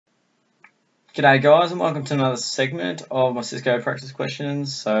G'day guys, and welcome to another segment of my Cisco practice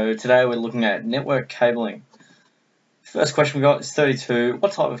questions. So today we're looking at network cabling. First question we got is 32.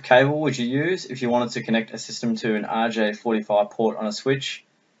 What type of cable would you use if you wanted to connect a system to an RJ45 port on a switch?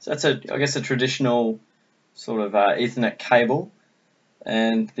 So that's I guess a traditional sort of Ethernet cable.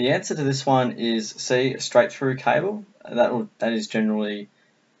 And the answer to this one is C, a straight through cable. That is generally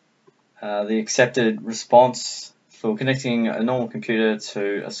the accepted response for connecting a normal computer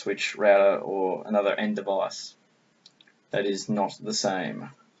to a switch, router, or another end device. That is not the same,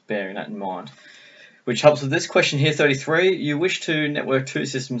 bearing that in mind. Which helps with this question here, 33. You wish to network two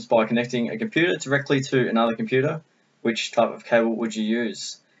systems by connecting a computer directly to another computer. Which type of cable would you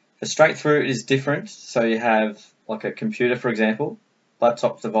use? For straight through, it is different. So you have like a computer, for example,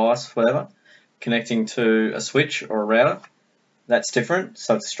 laptop device, whatever, connecting to a switch or a router. That's different,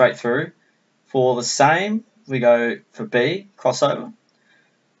 so it's straight through. For the same, we go for B, crossover.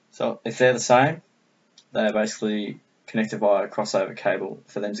 So if they're the same, they're basically connected via a crossover cable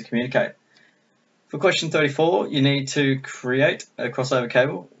for them to communicate. For question 34, you need to create a crossover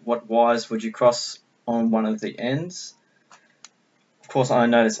cable. What wires would you cross on one of the ends? Of course, I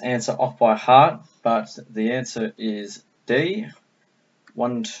know this answer off by heart, but the answer is D,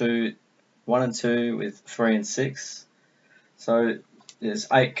 1 and 2 with 3 and 6. So there's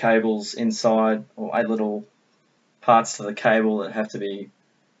 8 cables inside, or 8 little parts to the cable that have to be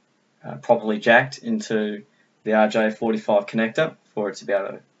properly jacked into the RJ45 connector for it to be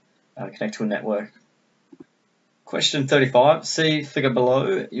able to connect to a network. Question 35. See figure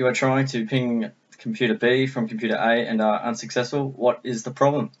below. You are trying to ping computer B from computer A and are unsuccessful. What is the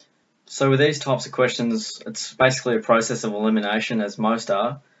problem? So with these types of questions, it's basically a process of elimination, as most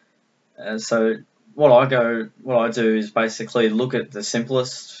are. So what I do is basically look at the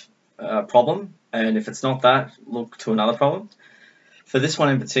simplest problem, and if it's not that, look to another problem. For this one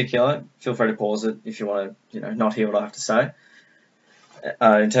in particular, feel free to pause it if you want to, not hear what I have to say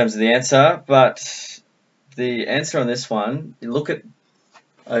in terms of the answer. But the answer on this one, you look at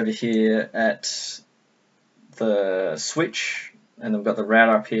over here at the switch, and we've got the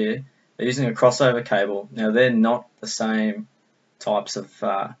router up here. They're using a crossover cable. Now they're not the same types of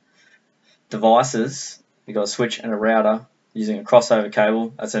devices. You've got a switch and a router using a crossover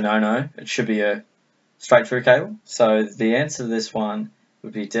cable. That's a no-no. It should be a straight through cable. So the answer to this one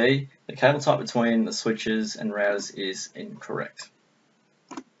would be D. The cable type between the switches and routers is incorrect.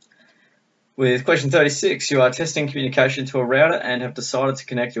 With question 36, you are testing communication to a router and have decided to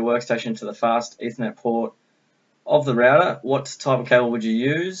connect your workstation to the fast Ethernet port of the router. What type of cable would you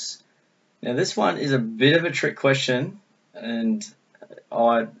use? Now this one is a bit of a trick question, and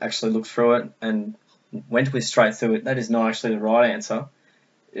I actually looked through it and went with straight through it. That is not actually the right answer.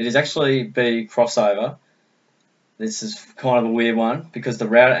 It is actually B, crossover. This is kind of a weird one because the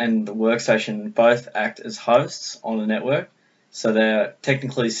router and the workstation both act as hosts on the network. So they're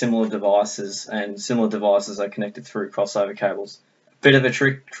technically similar devices, and similar devices are connected through crossover cables. Bit of a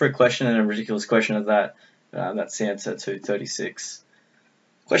trick question and a ridiculous question of that. That's the answer to 36.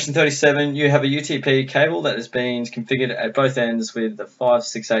 Question 37, you have a UTP cable that has been configured at both ends with the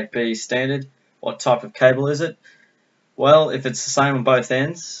 568B standard. What type of cable is it? Well, if it's the same on both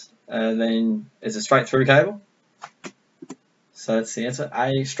ends, then it's a straight through cable. So that's the answer,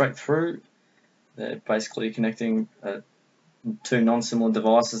 A, straight through. They're basically connecting two non-similar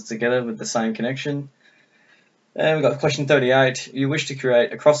devices together with the same connection. And we've got question 38. You wish to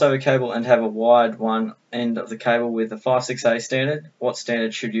create a crossover cable and have a wired one end of the cable with the 568 standard. What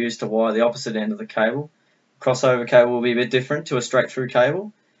standard should you use to wire the opposite end of the cable? Crossover cable will be a bit different to a straight through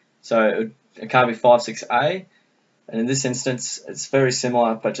cable. So it can't be 56A. And in this instance, it's very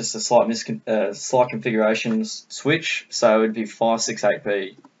similar, but just a slight configuration switch. So it would be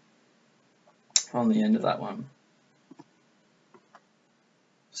 568B on the end of that one.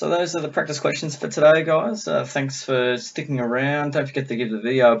 So those are the practice questions for today, guys. Thanks for sticking around. Don't forget to give the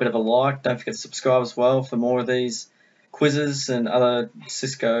video a bit of a like. Don't forget to subscribe as well for more of these quizzes and other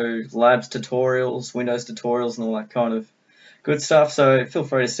Cisco Labs tutorials, Windows tutorials, and all that kind of good stuff. So feel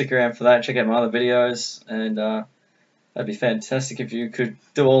free to stick around for that. Check out my other videos, and that'd be fantastic if you could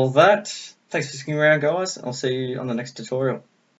do all of that. Thanks for sticking around, guys. I'll see you on the next tutorial.